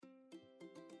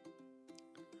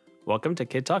Welcome to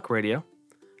Kid Talk Radio,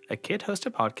 a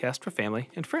kid-hosted podcast for family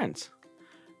and friends.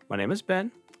 My name is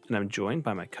Ben, and I'm joined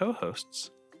by my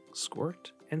co-hosts,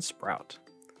 Squirt and Sprout.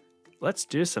 Let's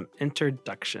do some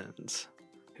introductions.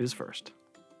 Who's first?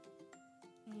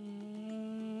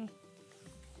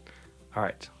 All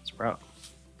right, Sprout.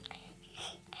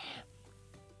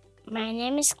 My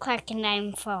name is Clark and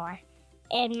I'm 4.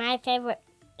 And my favorite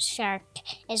shark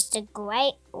is the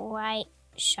great white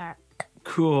shark.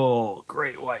 Cool,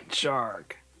 great white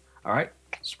shark. All right,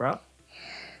 Sprout.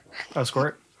 Oh,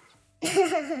 Squirt.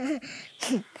 My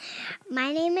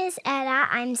name is Etta.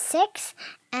 I'm 6,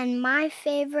 and my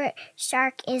favorite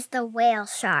shark is the whale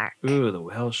shark. Ooh, the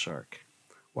whale shark.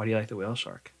 Why do you like the whale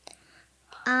shark?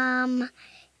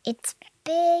 It's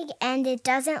big and it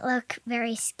doesn't look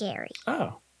very scary.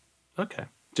 Oh, okay.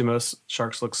 Do most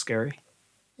sharks look scary?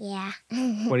 Yeah.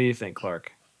 What do you think,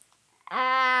 Clark?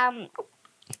 Every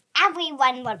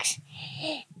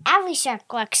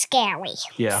shark looks scary.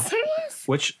 Yeah. Serious?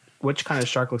 Which kind of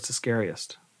shark looks the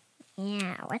scariest?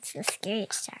 Yeah, what's the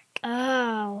scariest shark?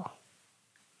 Oh.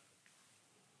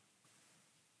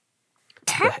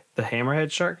 The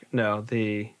hammerhead shark? No,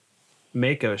 the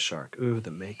mako shark. Ooh,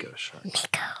 the mako shark.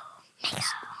 Mako.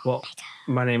 Well,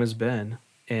 my name is Ben,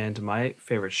 and my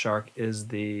favorite shark is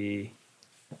the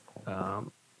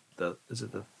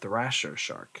thrasher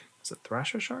shark? Is it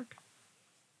thrasher shark?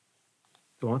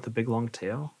 The one with the big long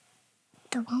tail?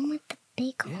 The one with the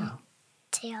big Yeah.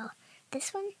 tail.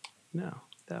 This one? No,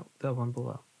 that one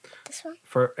below. This one?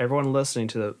 For everyone listening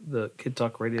to the Kid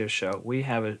Talk Radio show, we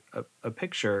have a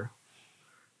picture,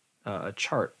 a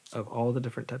chart of all the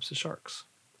different types of sharks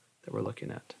that we're looking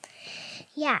at.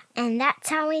 Yeah, and that's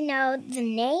how we know the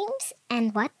names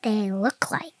and what they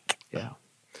look like. Yeah.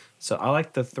 So I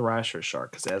like the thrasher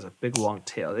shark because it has a big long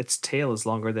tail. Its tail is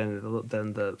longer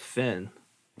than the fin.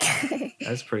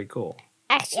 That's pretty cool.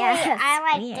 Actually, Yeah, I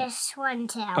like weird. this one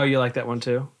too. Oh, you like that one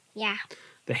too? Yeah.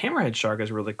 The hammerhead shark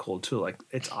is really cool too. Like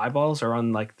its eyeballs are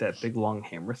on like that big long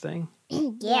hammer thing.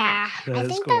 Yeah. That I is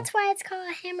think cool. that's why it's called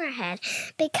a hammerhead,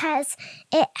 because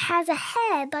it has a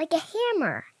head like a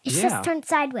hammer. It's Yeah. just turned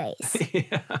sideways.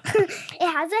 Yeah, It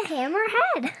has a hammer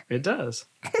head. it does.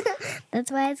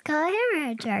 That's why it's called a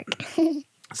hammerhead shark.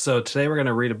 So today we're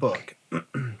gonna read a book,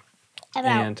 About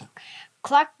and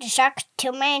Clark the Shark,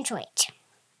 Too Many Tweets.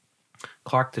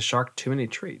 Clark the Shark, Too Many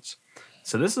Treats.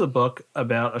 So this is a book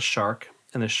about a shark,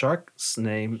 and the shark's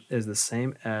name is the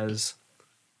same as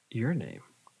your name,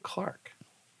 Clark.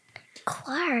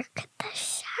 Clark the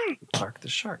shark. Clark the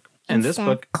Shark. And this Instead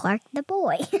book, of Clark the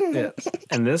boy. yes,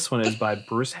 and this one is by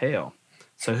Bruce Hale.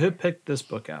 So who picked this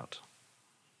book out?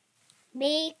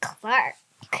 Me, Clark.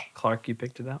 Clark, you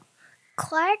picked it out?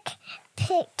 Clark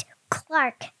picked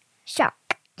Clark Shark.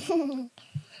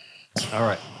 All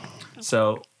right.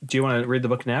 So do you want to read the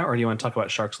book now, or do you want to talk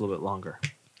about sharks a little bit longer?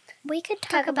 We could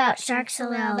talk about sharks a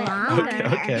little bit longer.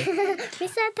 Okay. We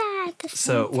said that at the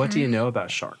So same what do you time. know about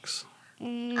sharks?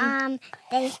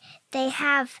 They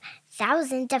have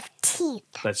thousands of teeth.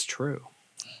 That's true.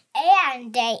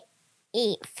 And they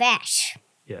eat fish.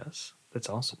 Yes, that's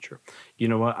also true. You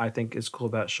know what I think is cool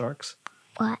about sharks?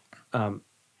 What?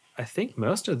 I think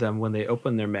most of them, when they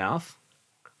open their mouth,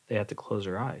 they have to close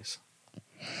their eyes.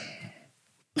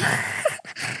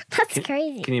 That's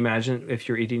crazy. Can you imagine if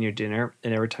you're eating your dinner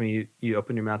and every time you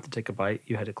open your mouth to take a bite,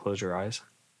 you had to close your eyes?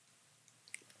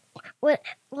 What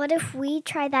if we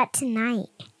try that tonight?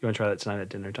 You want to try that tonight at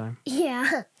dinner time?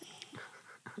 Yeah.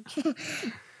 What do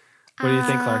you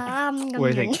think, Clark?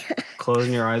 What do you think?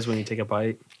 Closing your eyes when you take a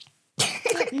bite?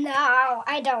 No,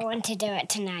 I don't want to do it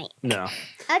tonight. No.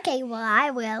 Okay, well,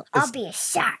 I will. I'll be a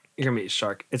shark. You're going to be a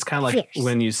shark. It's kind of like Fierce.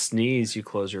 when you sneeze, you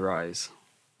close your eyes.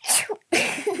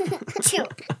 Achoo.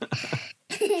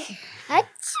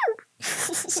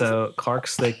 So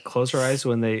Clarks, they close their eyes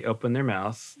when they open their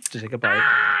mouth to take a bite.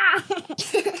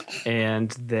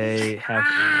 And they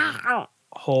have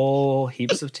whole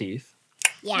heaps of teeth.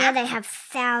 Yeah, they have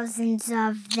thousands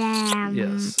of them.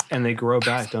 Yes. And they grow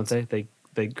back, don't they?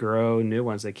 They grow new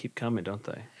ones. They keep coming, don't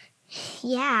they?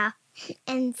 Yeah.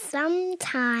 And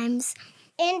sometimes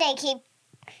And they keep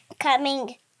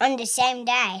coming on the same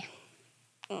day.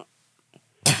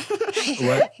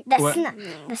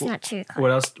 that's not true.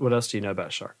 Clark. What else do you know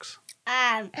about sharks?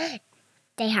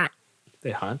 They hunt.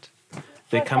 They hunt.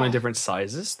 They come in different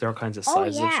sizes. There are all kinds of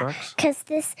sizes of sharks. Because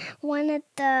this one at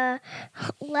the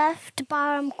left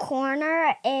bottom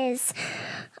corner is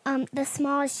the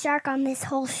smallest shark on this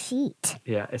whole sheet.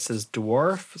 Yeah, it says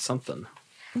dwarf something.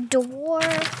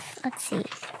 Dwarf. Let's see.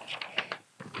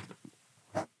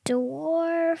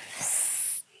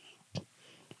 Dwarf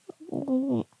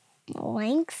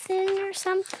Langston or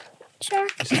something.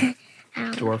 shark?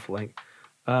 Dwarf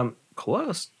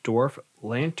close. Dwarf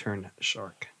lantern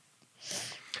shark.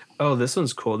 Oh, this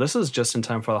one's cool. This is just in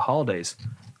time for the holidays.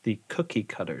 The cookie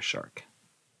cutter shark.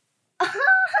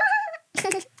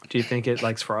 Do you think it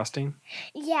likes frosting?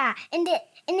 Yeah, and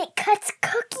it cuts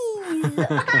cookies.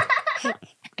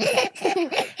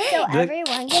 So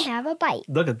everyone can have a bite.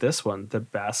 Look at this one. The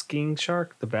basking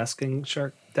shark.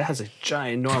 That has a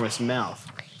ginormous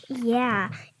mouth.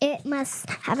 Yeah, it must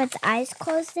have its eyes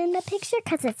closed in the picture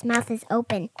because its mouth is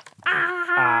open.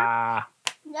 Ah.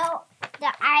 No,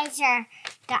 the eyes are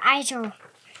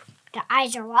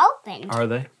open. Are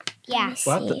they? Yeah.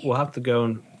 We'll have to go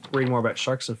and read more about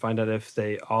sharks and find out if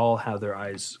they all have their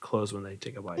eyes closed when they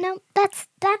take a bite. No, that's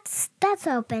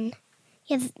open.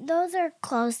 Yeah, those are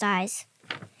closed eyes.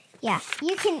 Yeah,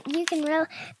 you can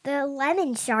the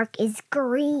lemon shark is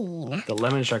green. The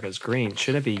lemon shark is green.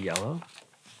 Should it be yellow?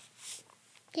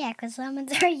 Yeah, because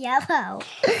lemons are yellow. All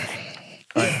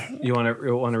right. You want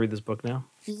to read this book now?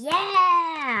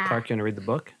 Yeah. Clark, you want to read the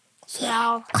book?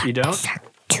 No. You don't?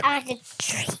 I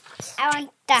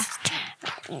want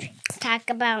to talk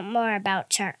about more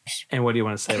about sharks. And what do you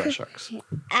want to say about sharks?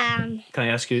 Can I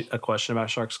ask you a question about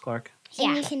sharks, Clark?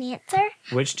 And you can answer.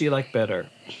 Which do you like better,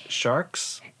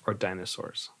 sharks or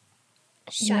dinosaurs?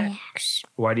 Sharks.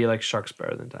 Why do you like sharks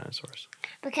better than dinosaurs?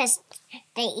 Because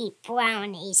they eat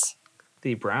brownies.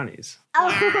 They eat brownies.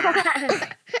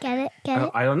 Get it? Get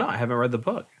it? I don't know. I haven't read the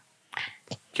book.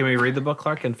 Can we read the book,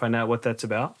 Clark, and find out what that's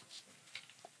about?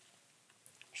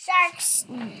 Sharks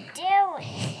do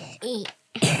eat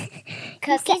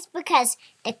cookies because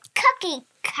the cookie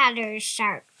cutter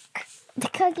shark. The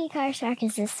cookie cutter shark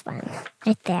is this one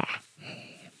right there.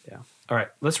 Yeah. All right.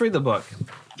 Let's read the book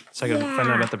so I can find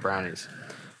out about the brownies.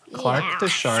 Clark the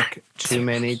Shark, Too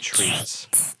Many Treats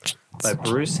by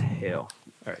Bruce Hale.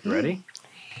 All right. Ready?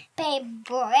 By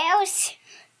Bruce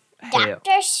Hale.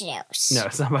 Dr. Seuss. No,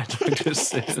 it's not by Dr.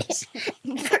 Seuss.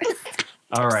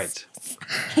 All right.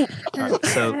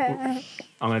 So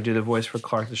I'm going to do the voice for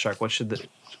Clark the Shark. What should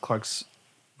Clark's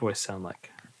voice sound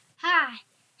like? Hi.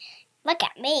 Look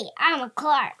at me. I'm a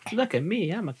Clark. Look at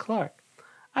me. I'm a Clark.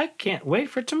 I can't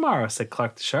wait for tomorrow, said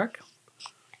Clark the Shark.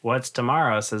 What's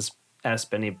tomorrow,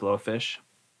 asked Benny Blowfish.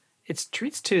 It's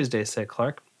Treats Tuesday, said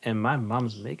Clark, and my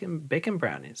mom's making bacon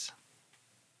brownies.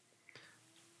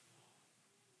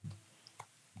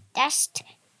 Just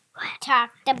talk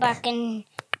the book in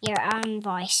your own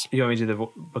voice. You want me to do the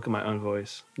book in my own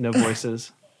voice? No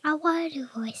voices? I want to do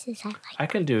voices. I like. I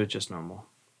can do it just normal.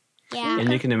 Yeah.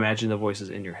 And you can imagine the voices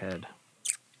in your head.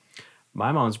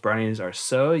 My mom's brownies are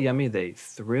so yummy they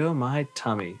thrill my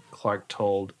tummy, Clark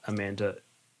told Amanda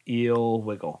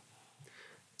Eelwiggle.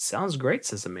 Sounds great,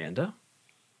 says Amanda.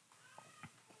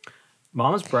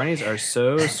 Mom's brownies are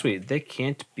so sweet they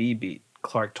can't be beat,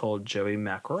 Clark told Joey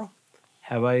Mackerel.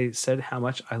 Have I said how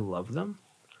much I love them?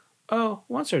 Oh,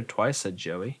 once or twice, said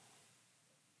Joey.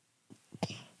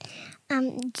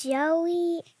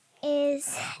 Joey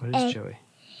is. What is Joey?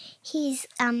 He's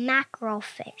a mackerel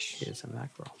fish. He is a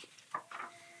mackerel.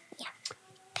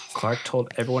 Clark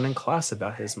told everyone in class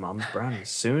about his mom's brownies.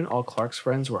 Soon, all Clark's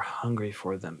friends were hungry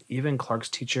for them. Even Clark's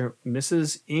teacher,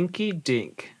 Mrs. Inky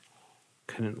Dink,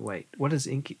 couldn't wait. What is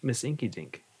Miss Inky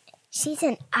Dink? She's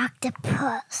an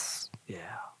octopus.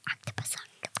 Yeah. Octopus.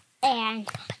 And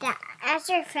the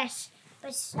other fish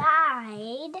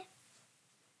beside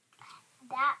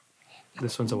that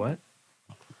This one's a what?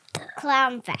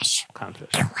 clownfish.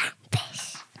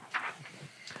 Clownfish.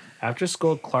 After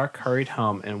school, Clark hurried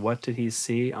home, and what did he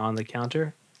see on the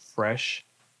counter? Fresh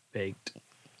baked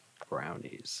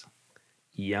brownies.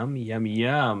 Yum, yum,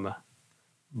 yum.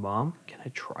 Mom, can I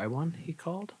try one? He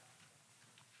called.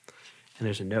 And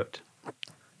there's a note.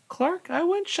 Clark, I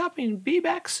went shopping. Be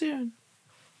back soon.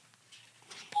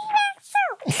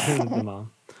 The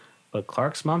mom. But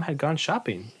Clark's mom had gone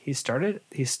shopping. He stared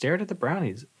at the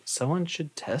brownies. Someone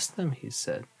should test them, he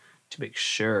said, to make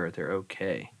sure they're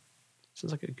okay.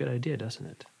 Sounds like a good idea, doesn't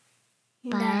it?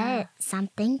 But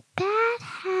something bad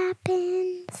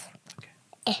happens.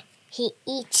 He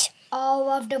eats all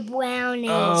of the brownies.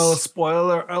 Oh,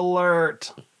 spoiler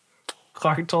alert.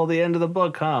 Clark told the end of the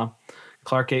book, huh?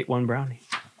 Clark ate one brownie.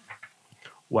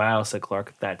 Wow, said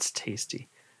Clark, that's tasty.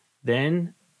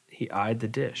 Then he eyed the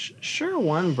dish. Sure,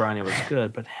 one brownie was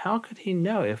good, but how could he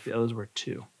know if those were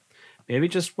two? Maybe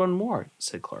just one more,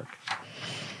 said Clark.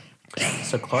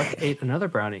 So Clark ate another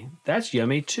brownie. That's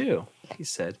yummy too, he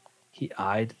said. He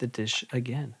eyed the dish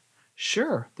again.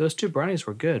 Sure, those two brownies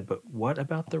were good, but what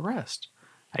about the rest?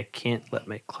 I can't let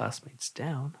my classmates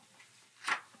down.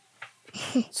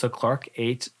 So Clark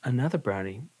ate another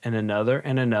brownie, and another,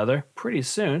 and another. Pretty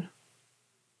soon,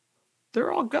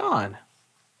 They're all gone.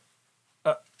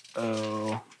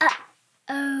 Uh-oh.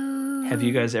 Oh. Have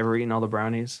you guys ever eaten all the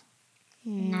brownies?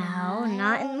 No,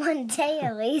 not in one day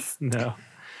at least. No.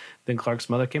 Then Clark's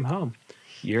mother came home.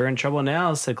 You're in trouble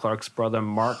now, said Clark's brother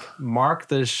Mark. Mark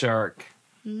the shark.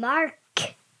 Mark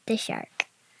the shark.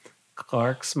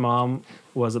 Clark's mom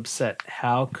was upset.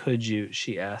 How could you,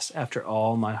 she asked, after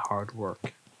all my hard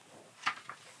work?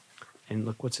 And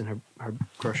look what's in her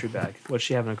grocery bag. What's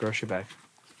she have in a grocery bag?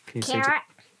 Can you Carrot.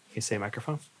 can you say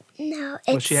microphone? No,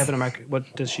 What it's she have in a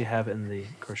what does she have in the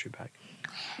grocery bag?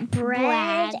 bread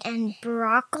Bread. and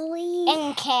broccoli.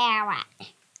 And carrot.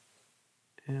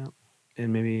 Yeah.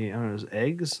 And maybe, I don't know, there's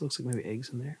eggs. Looks like maybe eggs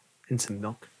in there. And some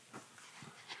milk.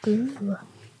 Ooh.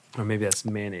 Or maybe that's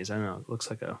mayonnaise. I don't know. It looks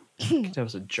like that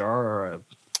was a jar or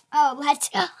Oh, let's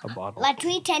a bottle.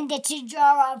 pretend it's a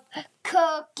jar of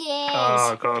cookies.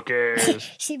 Oh, cookies.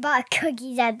 She bought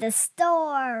cookies at the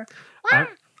store.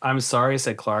 I'm sorry,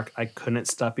 said Clark. I couldn't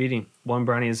stop eating. One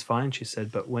brownie is fine, she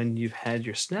said, but when you've had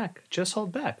your snack, just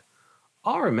hold back.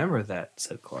 I'll remember that,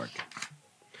 said Clark.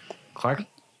 Clark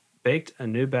baked a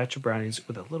new batch of brownies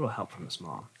with a little help from his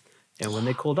mom. And when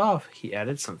they cooled off, he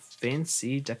added some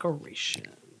fancy decorations.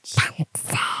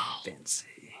 Fancy.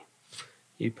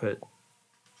 He put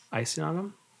icing on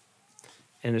them.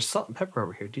 And there's salt and pepper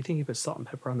over here. Do you think he put salt and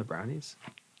pepper on the brownies?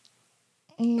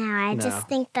 No, I No. just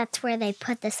think that's where they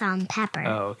put the salt and pepper.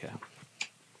 Oh, okay.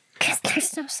 Because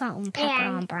there's no salt and pepper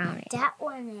And on brownies. That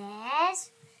one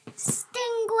is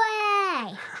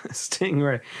Stingray.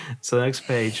 Stingray. So the next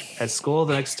page. At school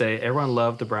the next day, everyone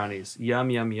loved the brownies. Yum,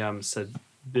 yum, yum, said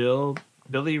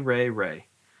Billy Ray Ray.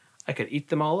 I could eat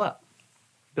them all up.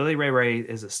 Billy Ray Ray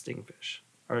is a stingfish.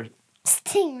 Or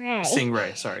Stingray.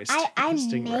 stingray, sorry. I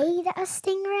Stingray. made a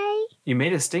stingray. You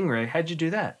made a stingray. How'd you do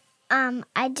that?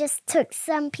 I just took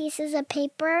some pieces of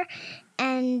paper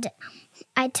and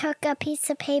I took a piece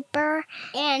of paper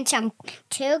And some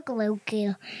two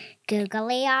googly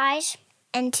eyes.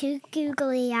 and two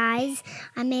googly eyes.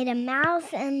 I made a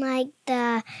mouth and like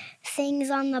the things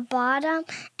on the bottom,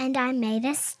 and I made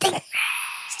a stingray.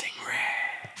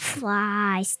 Stingray.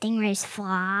 Fly. Stingrays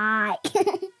fly.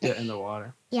 Yeah, in the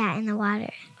water. Yeah, in the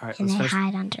water. All right, And let's they finish.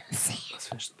 hide under the sand. Let's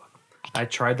finish the book. I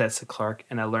tried that, said Clark,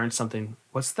 and I learned something.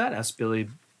 What's that? Asked Billy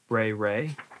Ray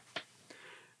Ray.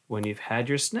 When you've had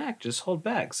your snack, just hold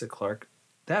back, said Clark.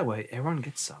 That way, everyone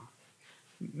gets some.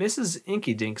 Mrs.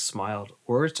 Inky Dink smiled.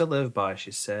 Words to live by,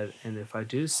 she said, and if I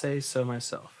do say so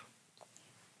myself.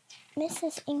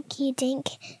 Mrs. Inky Dink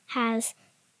has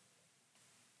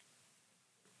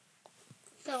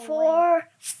four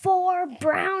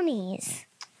brownies.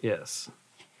 Yes.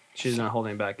 She's not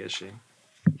holding back, is she?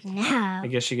 No. I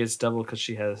guess she gets double because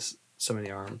she has so many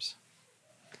arms.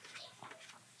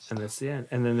 And that's the end.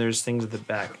 And then there's things at the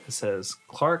back. It says,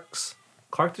 Clark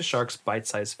the Shark's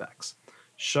bite-sized facts.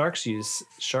 Sharks use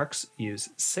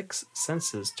 6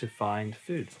 senses to find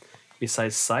food.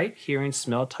 Besides sight, hearing,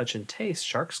 smell, touch, and taste,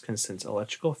 sharks can sense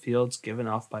electrical fields given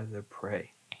off by their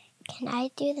prey. Can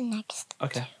I do the next?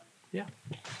 Okay. Yeah.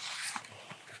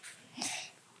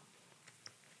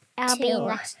 I'll be Two.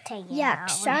 next to you. Yeah,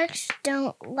 sharks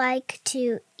don't like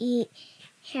to eat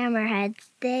hammerheads.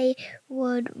 They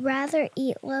would rather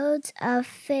eat loads of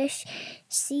fish,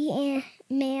 sea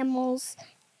mammals,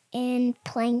 and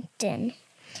plankton.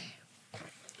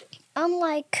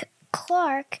 Unlike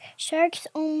Clark, sharks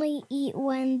only eat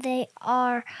when they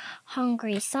are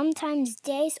hungry. Sometimes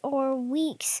days or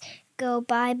weeks go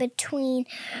by between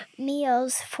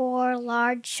meals for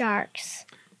large sharks.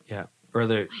 Yeah.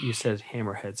 Earlier, you said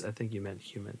hammerheads. I think you meant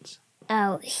humans.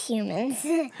 Oh, humans.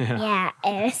 Yeah,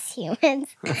 it was humans.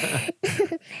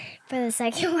 For the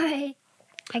second one,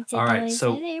 I All right.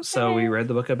 accidentally So we read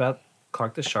the book about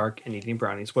Clark the Shark and eating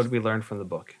brownies. What did we learn from the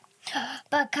book?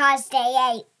 Because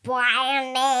they ate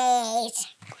brownies.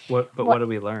 What did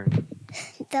we learn?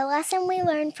 The lesson we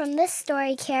learned from this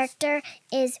story character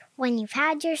is when you've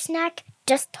had your snack,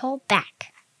 just hold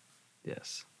back.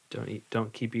 Yes.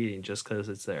 Don't keep eating just because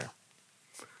it's there.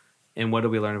 And what did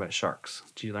we learn about sharks?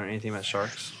 Did you learn anything about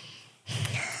sharks?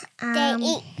 They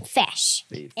eat fish.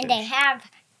 They eat And they fish.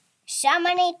 have so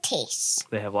many teeth.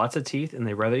 They have lots of teeth, and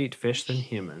they rather eat fish than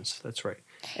humans. That's right.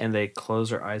 And they close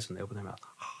their eyes when they open their mouth.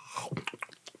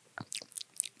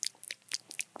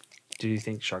 Do you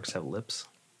think sharks have lips?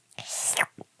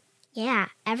 Yeah,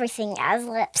 everything has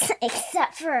lips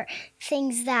except for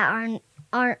things that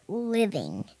aren't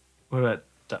living. What about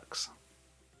ducks?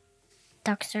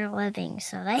 Ducks are living,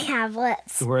 so they have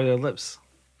lips. Where are their lips?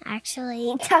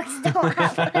 Actually, ducks don't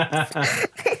have lips.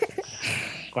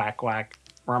 Quack, quack.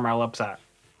 Where are my lips at?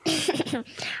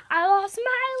 I lost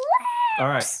my lips. All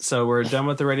right, so we're done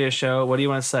with the radio show. What do you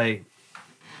want to say?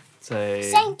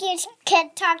 Say Thank you,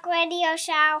 Kid Talk Radio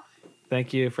Show.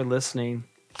 thank you for listening.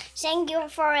 Thank you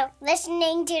for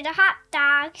listening to the hot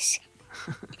dogs.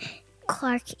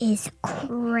 Clark is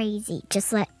crazy.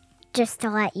 Just to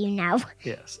let you know.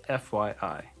 Yes,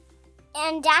 FYI.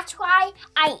 And that's why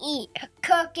I eat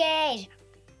cookies.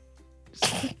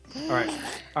 All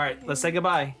right, let's say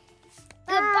goodbye.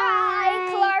 Goodbye,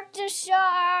 Clark.